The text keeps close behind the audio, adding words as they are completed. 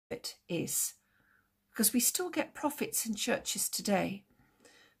prophet is, because we still get prophets in churches today.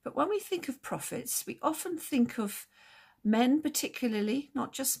 But when we think of prophets, we often think of men, particularly,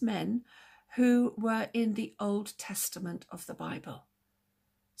 not just men, who were in the Old Testament of the Bible.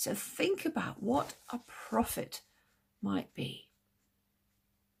 So think about what a prophet might be.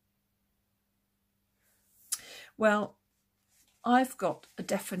 Well, I've got a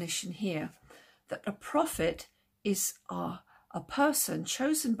definition here that a prophet is a person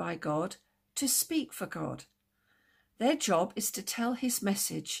chosen by God to speak for God. Their job is to tell his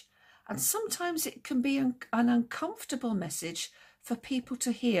message, and sometimes it can be an uncomfortable message for people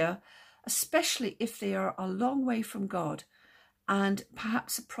to hear, especially if they are a long way from God, and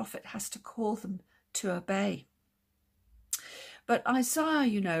perhaps a prophet has to call them to obey. But Isaiah,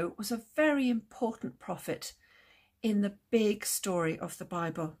 you know, was a very important prophet in the big story of the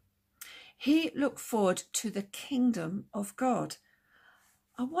Bible. He looked forward to the kingdom of God.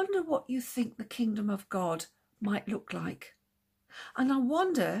 I wonder what you think the kingdom of God might look like. And I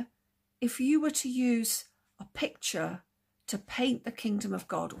wonder if you were to use a picture to paint the kingdom of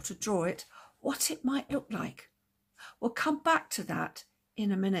God or to draw it, what it might look like. We'll come back to that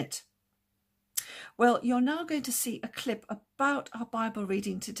in a minute. Well, you're now going to see a clip about our Bible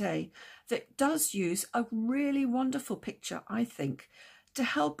reading today that does use a really wonderful picture, I think, to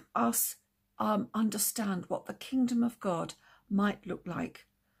help us understand what the kingdom of God might look like,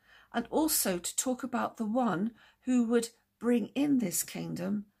 and also to talk about the one who would bring in this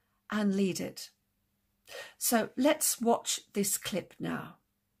kingdom and lead it. So let's watch this clip now.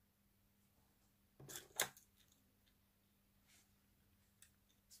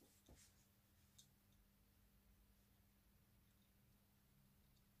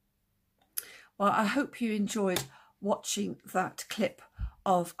 Well, I hope you enjoyed watching that clip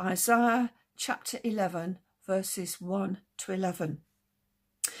of Isaiah chapter 11, verses 1 to 11.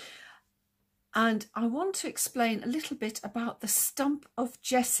 And I want to explain a little bit about the stump of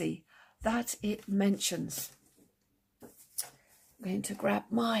Jesse that it mentions. I'm going to grab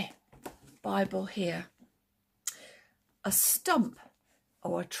my Bible here. A stump,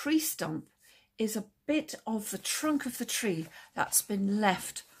 or a tree stump, is a bit of the trunk of the tree that's been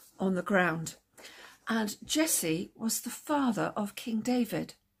left on the ground. And Jesse was the father of King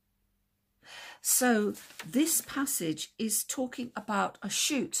David. So this passage is talking about a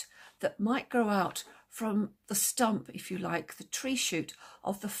shoot that might grow out from the stump, if you like, the tree shoot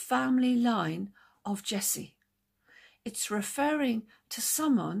of the family line of Jesse. It's referring to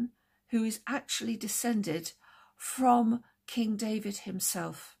someone who is actually descended from King David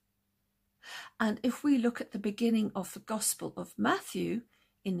himself. And if we look at the beginning of the Gospel of Matthew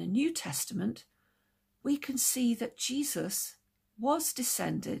in the New Testament, we can see that Jesus was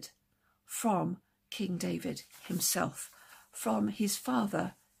descended from King David himself, from his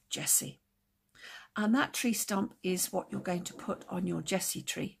father Jesse. And that tree stump is what you're going to put on your Jesse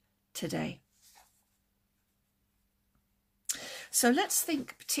tree today. So let's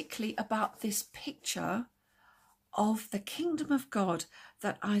think particularly about this picture of the kingdom of God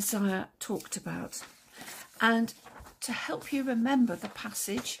that Isaiah talked about. And to help you remember the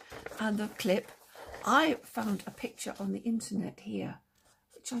passage and the clip, I found a picture on the internet here,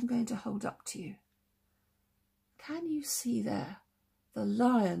 which I'm going to hold up to you. Can you see there the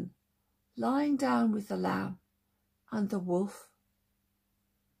lion lying down with the lamb and the wolf?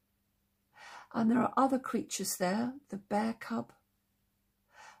 And there are other creatures there, the bear cub.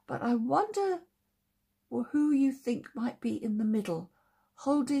 But I wonder who you think might be in the middle,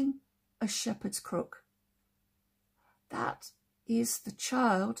 holding a shepherd's crook. That is the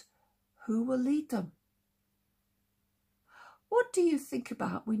child who will lead them. What do you think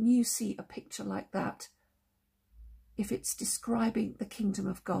about when you see a picture like that? If it's describing the kingdom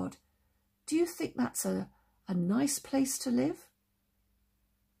of God, do you think that's a nice place to live?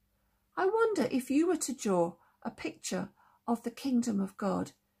 I wonder if you were to draw a picture of the kingdom of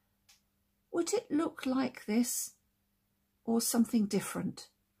God, would it look like this or something different?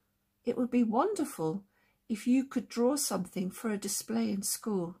 It would be wonderful if you could draw something for a display in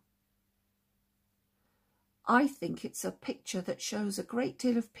school. I think it's a picture that shows a great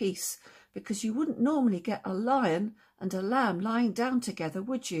deal of peace, because you wouldn't normally get a lion and a lamb lying down together,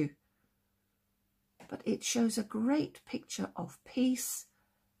 would you? But it shows a great picture of peace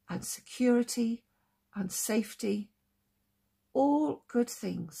and security and safety, all good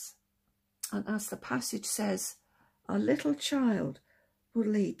things. And as the passage says, a little child will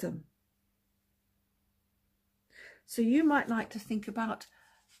lead them. So you might like to think about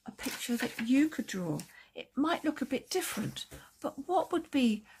a picture that you could draw. It might look a bit different, but what would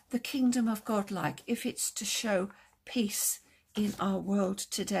be the kingdom of God like if it's to show peace in our world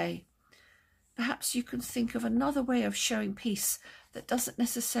today. Perhaps you can think of another way of showing peace that doesn't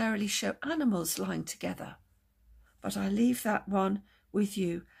necessarily show animals lying together. But I leave that one with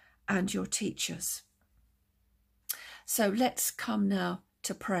you and your teachers. So let's come now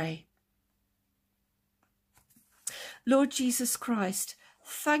to pray. Lord Jesus Christ,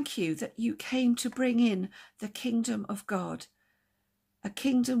 thank you that you came to bring in the kingdom of God, a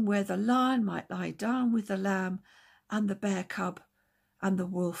kingdom where the lion might lie down with the lamb and the bear cub and the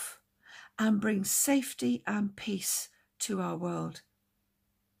wolf, and bring safety and peace to our world.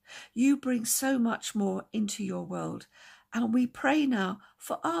 You bring so much more into your world, and we pray now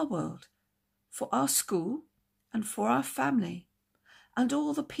for our world, for our school and for our family and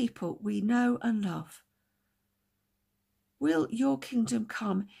all the people we know and love. Will your kingdom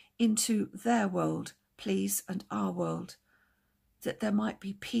come into their world, please, and our world, that there might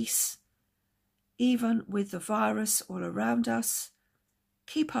be peace, even with the virus all around us.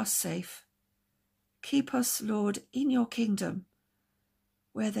 Keep us safe. Keep us, Lord, in your kingdom,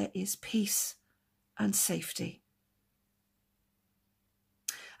 where there is peace and safety.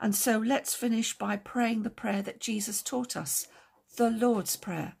 And so let's finish by praying the prayer that Jesus taught us, the Lord's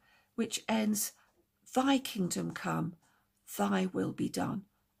Prayer, which ends, Thy kingdom come, thy will be done,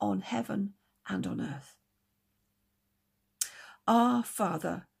 on heaven and on earth. Our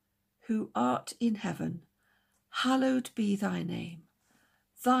Father, who art in heaven, hallowed be thy name.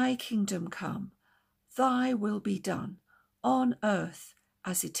 Thy kingdom come, thy will be done, on earth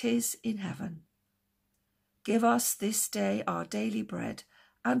as it is in heaven. Give us this day our daily bread,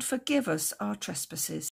 and forgive us our trespasses,